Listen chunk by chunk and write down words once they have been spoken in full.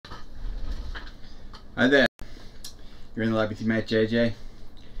Hi there, you're in the lab with your mate JJ.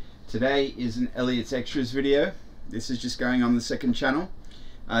 Today is an Elliot's Extras video. This is just going on the second channel.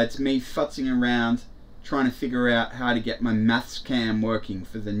 It's me futzing around trying to figure out how to get my maths cam working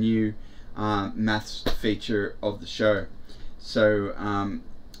for the new maths feature of the show. So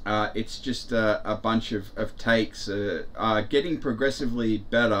it's just a bunch of takes, getting progressively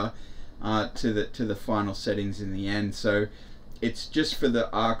better to the final settings in the end. So it's just for the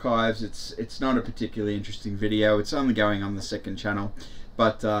archives. It's not a particularly interesting video. It's only going on the second channel.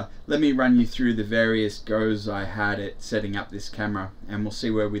 But let me run you through the various goes I had at setting up this camera, and we'll see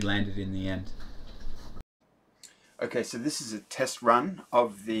where we landed in the end. Okay, so this is a test run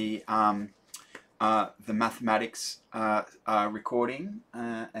of the mathematics recording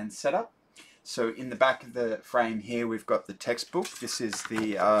and setup. So in the back of the frame here, we've got the textbook. This is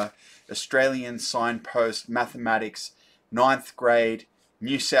the Australian Signpost Mathematics 9th grade,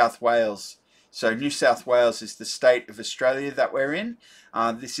 New South Wales. So New South Wales is the state of Australia that we're in.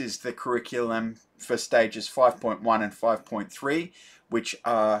 This is the curriculum for stages 5.1 and 5.3, which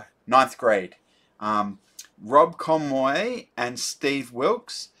are 9th grade. Rob Conway and Steve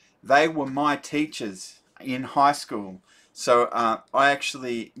Wilkes, they were my teachers in high school. So I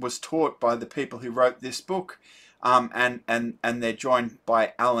actually was taught by the people who wrote this book, and they're joined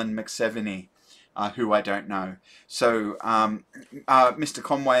by Alan McSeveny, who I don't know. So Mr.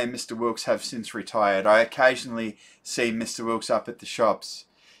 Conway and Mr. Wilkes have since retired. I occasionally see Mr. Wilkes up at the shops.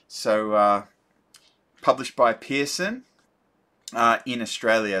 So published by Pearson in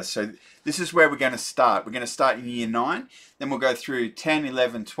Australia. So this is where we're going to start. We're going to start in year 9, then we'll go through 10,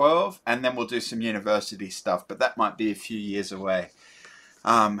 11, 12, and then we'll do some university stuff, but that might be a few years away.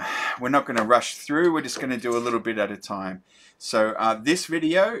 We're not going to rush through, we're just going to do a little bit at a time. So this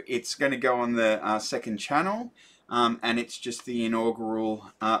video, it's going to go on the second channel, and it's just the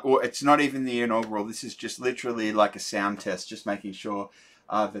inaugural, or it's not even the inaugural, this is just literally like a sound test, just making sure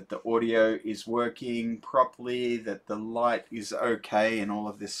that the audio is working properly, that the light is okay, and all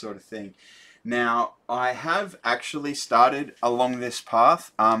of this sort of thing. Now, I have actually started along this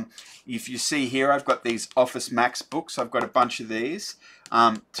path. If you see here, I've got these Office Max books. I've got a bunch of these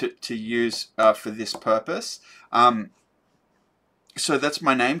to use for this purpose. So that's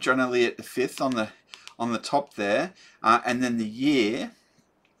my name, John Elliot V, on the top there, and then the year.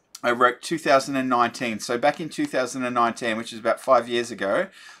 I wrote 2019. So back in 2019, which is about 5 years ago,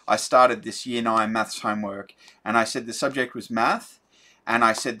 I started this year 9 maths homework, and I said the subject was math, and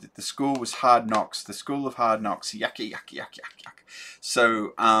I said that the school was Hard Knocks, the school of hard knocks. Yucky, yucky, yucky, yucky, yuck.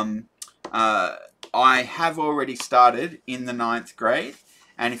 So I have already started in the 9th grade,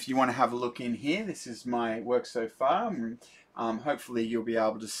 and if you want to have a look in here, this is my work so far. Hopefully you'll be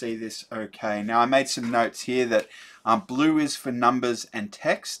able to see this okay. Now I made some notes here that blue is for numbers and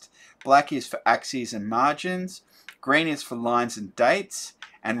text, black is for axes and margins, green is for lines and dates,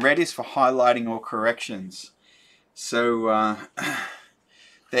 and red is for highlighting or corrections. So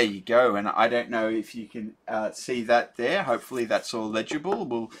there you go, and I don't know if you can see that there. Hopefully that's all legible.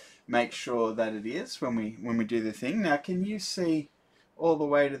 We'll make sure that it is when we do the thing. Now can you see all the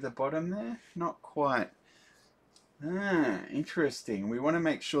way to the bottom there? Not quite. Interesting. We want to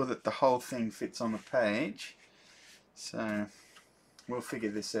make sure that the whole thing fits on the page. So we'll figure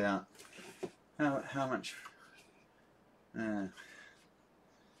this out. How much? Can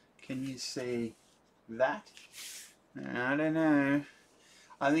you see that? I don't know.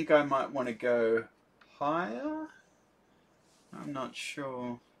 I think I might want to go higher. I'm not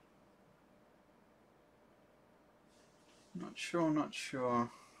sure. Not sure.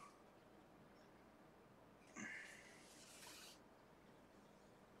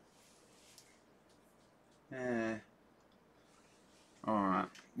 Yeah. Alright,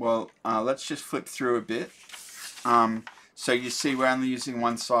 well, let's just flip through a bit. So you see we're only using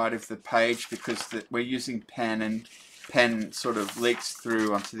one side of the page because we're using pen, and pen sort of leaks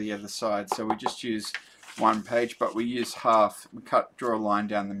through onto the other side. So we just use one page, but we use half. We draw a line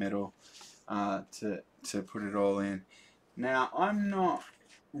down the middle to put it all in. Now, I'm not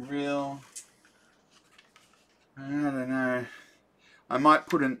real... I don't know. I might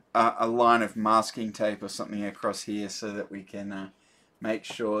put a line of masking tape or something across here so that we can make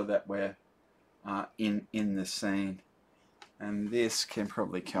sure that we're in the scene. And this can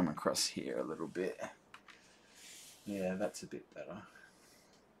probably come across here a little bit. Yeah, that's a bit better.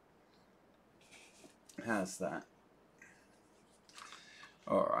 How's that?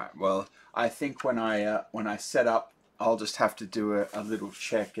 Alright, well, I think when I set up, I'll just have to do a little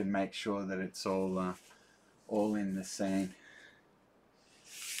check and make sure that it's all in the scene.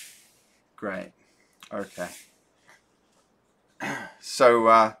 Great. Okay.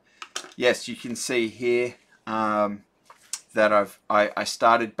 So yes, you can see here that I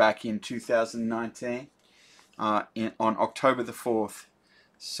started back in 2019 on October the 4th.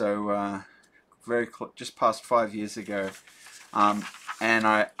 So just past 5 years ago. And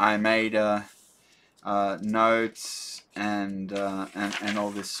I made notes and all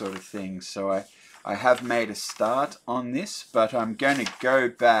this sort of thing. So I have made a start on this, but I'm going to go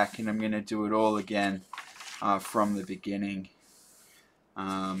back and I'm going to do it all again from the beginning.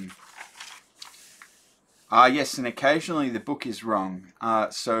 Yes, and occasionally the book is wrong.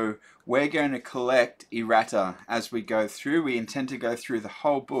 So we're going to collect errata as we go through. We intend to go through the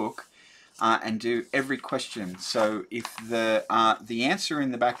whole book and do every question. So if the answer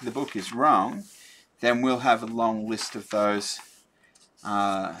in the back of the book is wrong, then we'll have a long list of those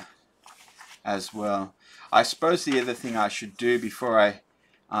as well. I suppose the other thing I should do before I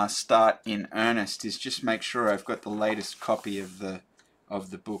start in earnest is just make sure I've got the latest copy of the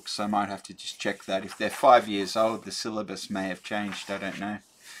book. So I might have to just check that. If they're 5 years old, the syllabus may have changed. I don't know.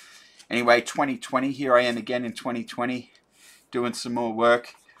 Anyway, 2020. Here I am again in 2020, doing some more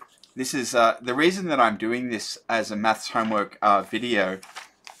work. This is the reason that I'm doing this as a maths homework video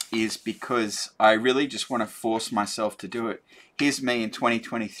is because I really just want to force myself to do it. Here's me in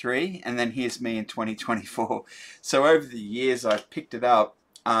 2023, and then here's me in 2024. So over the years, I've picked it up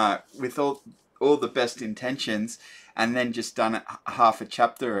with all the best intentions, and then just done half a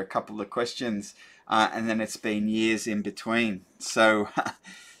chapter, a couple of questions, and then it's been years in between. So,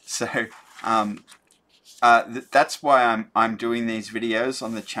 that's why I'm doing these videos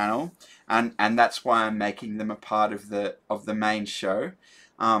on the channel, and that's why I'm making them a part of the main show,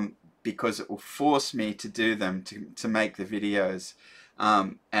 because it will force me to do them, to make the videos.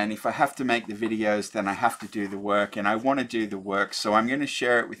 And if I have to make the videos, then I have to do the work, and I want to do the work, so I'm going to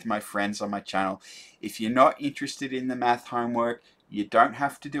share it with my friends on my channel. If you're not interested in the math homework, you don't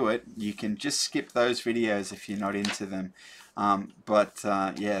have to do it. You can just skip those videos if you're not into them.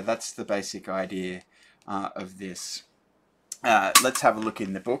 Yeah, that's the basic idea of this. Let's have a look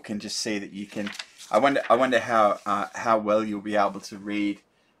in the book and just see that you can. I wonder how well you'll be able to read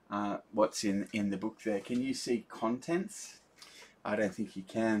what's in the book there. Can you see contents? I don't think you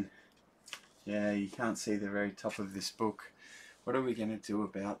can. Yeah, you can't see the very top of this book. What are we going to do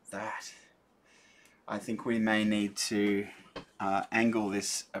about that? I think we may need to angle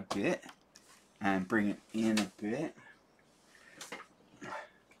this a bit and bring it in a bit.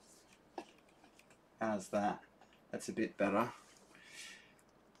 How's that? That's a bit better.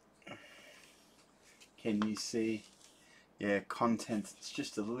 Can you see? Yeah, content, it's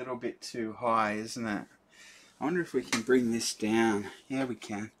just a little bit too high, isn't it? I wonder if we can bring this down. Yeah, we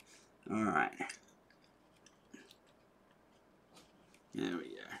can. Alright. There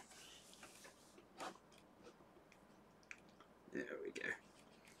we go. There we go.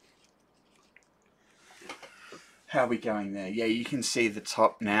 How are we going there? Yeah, you can see the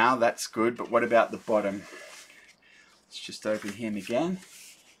top now. That's good. But what about the bottom? Let's just open him again.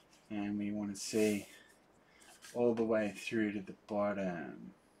 And we want to see all the way through to the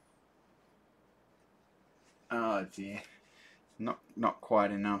bottom. Oh dear. Not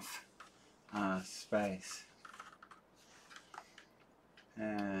quite enough space.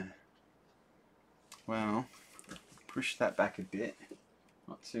 Well, push that back a bit.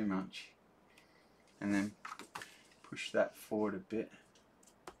 Not too much. And then push that forward a bit.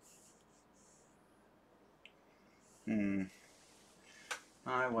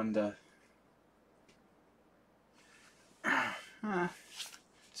 I wonder.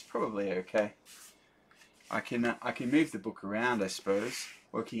 It's probably okay. I can move the book around, I suppose.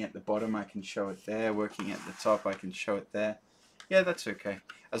 Working at the bottom, I can show it there. Working at the top, I can show it there. Yeah, that's okay.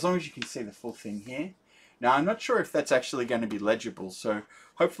 As long as you can see the full thing here. Now, I'm not sure if that's actually going to be legible, so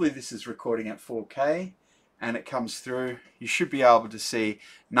hopefully this is recording at 4K and it comes through. You should be able to see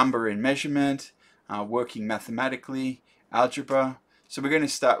number and measurement, working mathematically, algebra. So we're going to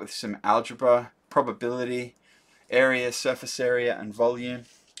start with some algebra, probability, area, surface area, and volume.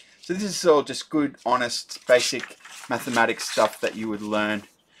 So this is all just good, honest, basic mathematics stuff that you would learn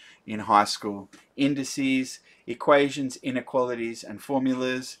in high school. Indices, equations, inequalities, and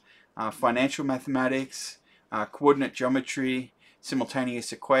formulas, financial mathematics, coordinate geometry,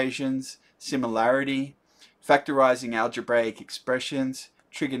 simultaneous equations, similarity, factorizing algebraic expressions,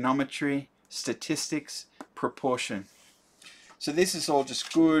 trigonometry, statistics, proportion. So this is all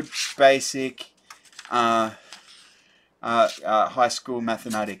just good, basic high school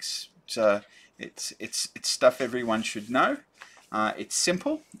mathematics. So it's stuff everyone should know. It's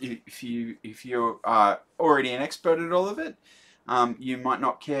simple. If you're already an expert at all of it, you might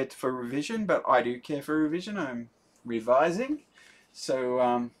not care for revision, but I do care for revision. I'm revising,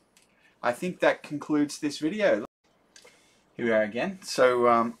 so I think that concludes this video. Here we are again.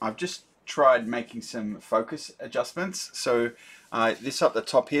 So I've just tried making some focus adjustments. So this up the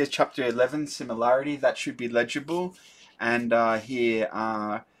top here is chapter 11, similarity. That should be legible. And here,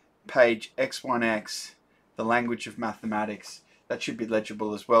 page X1X, the language of mathematics. That should be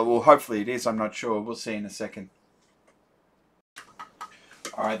legible as well. Well, hopefully it is. I'm not sure. We'll see in a second.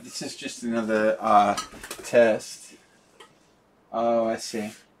 Alright, this is just another test. Oh, I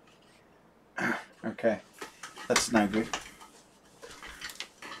see. Okay. That's no good.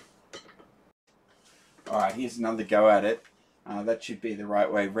 Alright, here's another go at it. That should be the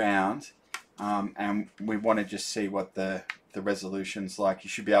right way round. And we want to just see what the resolution's like. You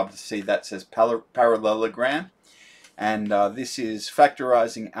should be able to see that says parallelogram. And this is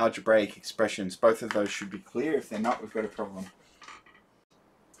factorizing algebraic expressions. Both of those should be clear. If they're not, we've got a problem.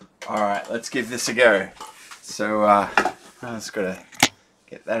 Alright, let's give this a go. So, I've just got to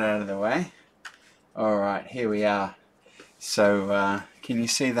get that out of the way. Alright, here we are. So, can you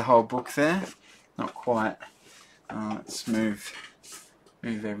see the whole book there? Not quite. Let's move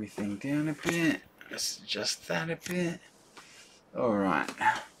everything down a bit. Let's adjust that a bit. Alright,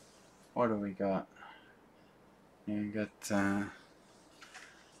 what do we got? We got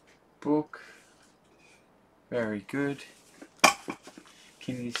book. Very good.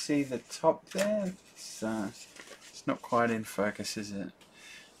 Can you see the top there? It's not quite in focus, is it?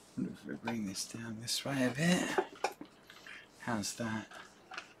 What if we bring this down this way a bit? How's that?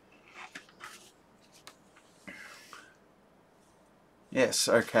 Yes,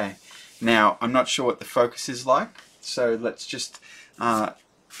 okay. Now, I'm not sure what the focus is like, so let's just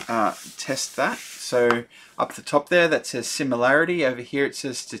test that. So, up the top there, that says similarity. Over here, it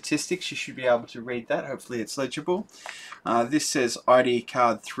says statistics. You should be able to read that. Hopefully, it's legible. This says ID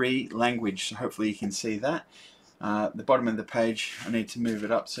card 3, language. So hopefully, you can see that. The bottom of the page, I need to move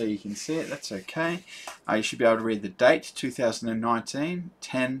it up so you can see it. That's okay. You should be able to read the date, 2019,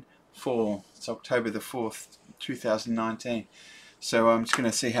 10/4. It's October the 4th, 2019. So I'm just going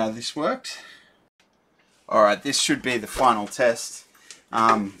to see how this worked. Alright, this should be the final test.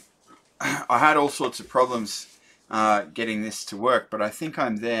 I had all sorts of problems getting this to work, but I think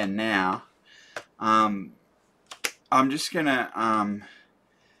I'm there now. I'm just going to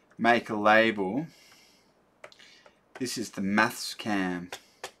make a label. This is the maths cam.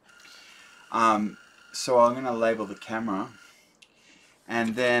 So I'm going to label the camera.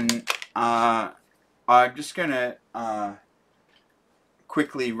 And then I'm just going to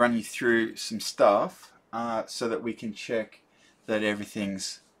quickly run you through some stuff so that we can check that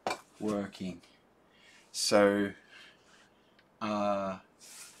everything's working. So what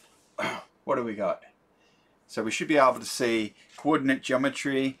do we got? So we should be able to see coordinate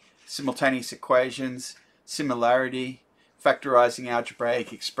geometry, simultaneous equations, similarity, factorizing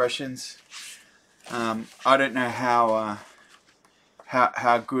algebraic expressions. I don't know how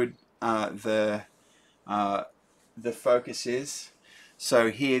good the focus is.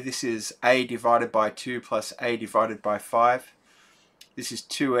 So here, this is a divided by 2 plus a divided by 5. This is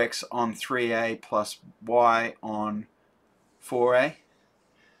 2x on 3a plus y on 4a.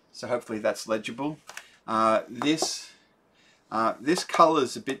 So hopefully that's legible. This color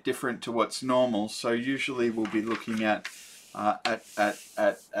is a bit different to what's normal. So usually we'll be looking at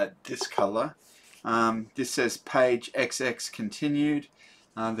this color. This says page XX continued.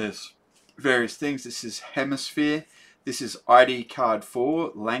 There's various things. This is hemisphere. This is ID card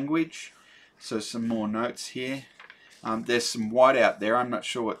 4, language. So some more notes here. There's some whiteout there. I'm not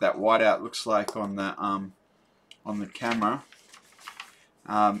sure what that whiteout looks like on the camera.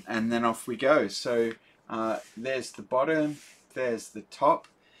 And then off we go. So there's the bottom. There's the top.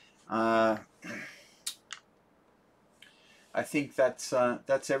 I think that's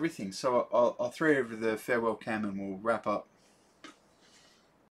everything. So I'll throw over the farewell cam and we'll wrap up.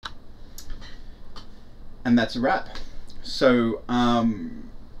 And that's a wrap. So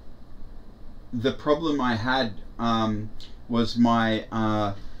the problem I had was my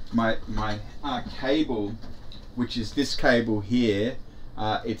cable, which is this cable here.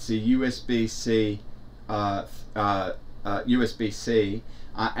 It's a USB-C,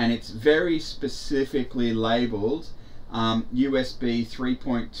 and it's very specifically labeled USB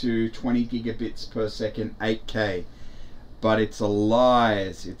 3.2, 20 gigabits per second, 8K. But it's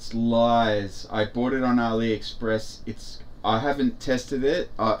lies. It's lies. I bought it on AliExpress. I haven't tested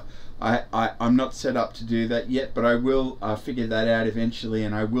it. I'm not set up to do that yet, but I will figure that out eventually,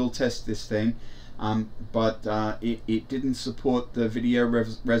 and I will test this thing. But it didn't support the video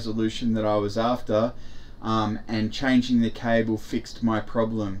resolution that I was after, and changing the cable fixed my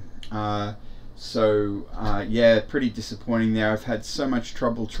problem. So yeah, pretty disappointing there. I've had so much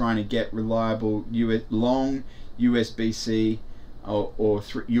trouble trying to get reliable long USB-C or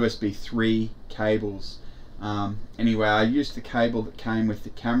USB 3 cables. Anyway, I used the cable that came with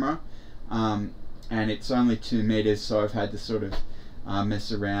the camera, and it's only 2 meters, so I've had to sort of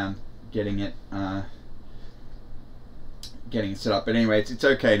mess around getting it set up. But anyway, it's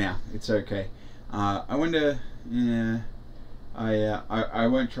okay now. It's okay. I wonder. Yeah, I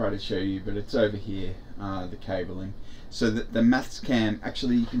won't try to show you, but it's over here. The cabling. So the maths cam.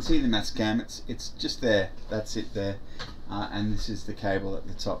 Actually, you can see the maths cam. It's just there. That's it there. And this is the cable at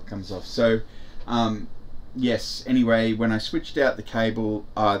the top comes off. So. Yes, anyway, when I switched out the cable,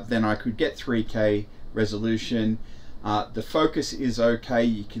 then I could get 3K resolution. The focus is okay.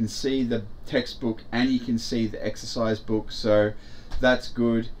 You can see the textbook and you can see the exercise book, so that's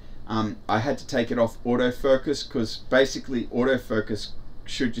good. I had to take it off autofocus because basically autofocus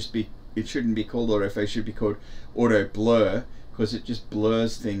should just be, it shouldn't be called autofocus, it should be called auto blur, because it just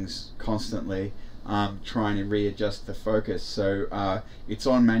blurs things constantly. Trying to readjust the focus, so it's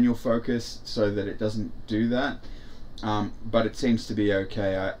on manual focus so that it doesn't do that, but it seems to be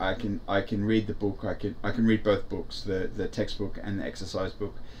okay. I can read the book. I can read both books, the textbook and the exercise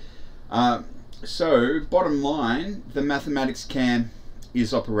book. So bottom line, the mathematics cam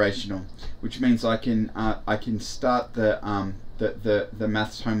is operational, which means I can start the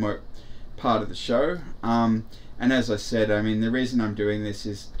maths homework part of the show. And as I said, I mean, the reason I'm doing this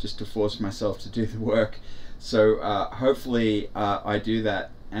is just to force myself to do the work. So hopefully I do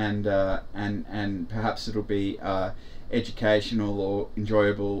that, and perhaps it'll be educational or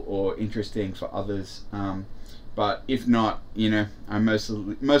enjoyable or interesting for others. But if not, you know, I'm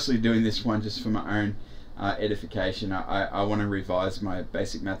mostly doing this one just for my own edification. I want to revise my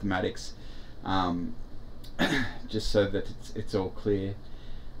basic mathematics, just so that it's all clear.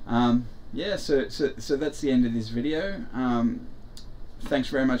 Yeah, so that's the end of this video. Thanks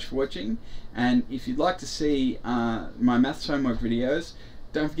very much for watching, and if you'd like to see my maths homework videos,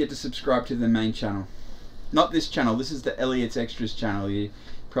 don't forget to subscribe to the main channel. Not this channel, this is the Elliot's Extras channel. You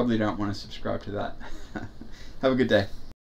probably don't want to subscribe to that. Have a good day.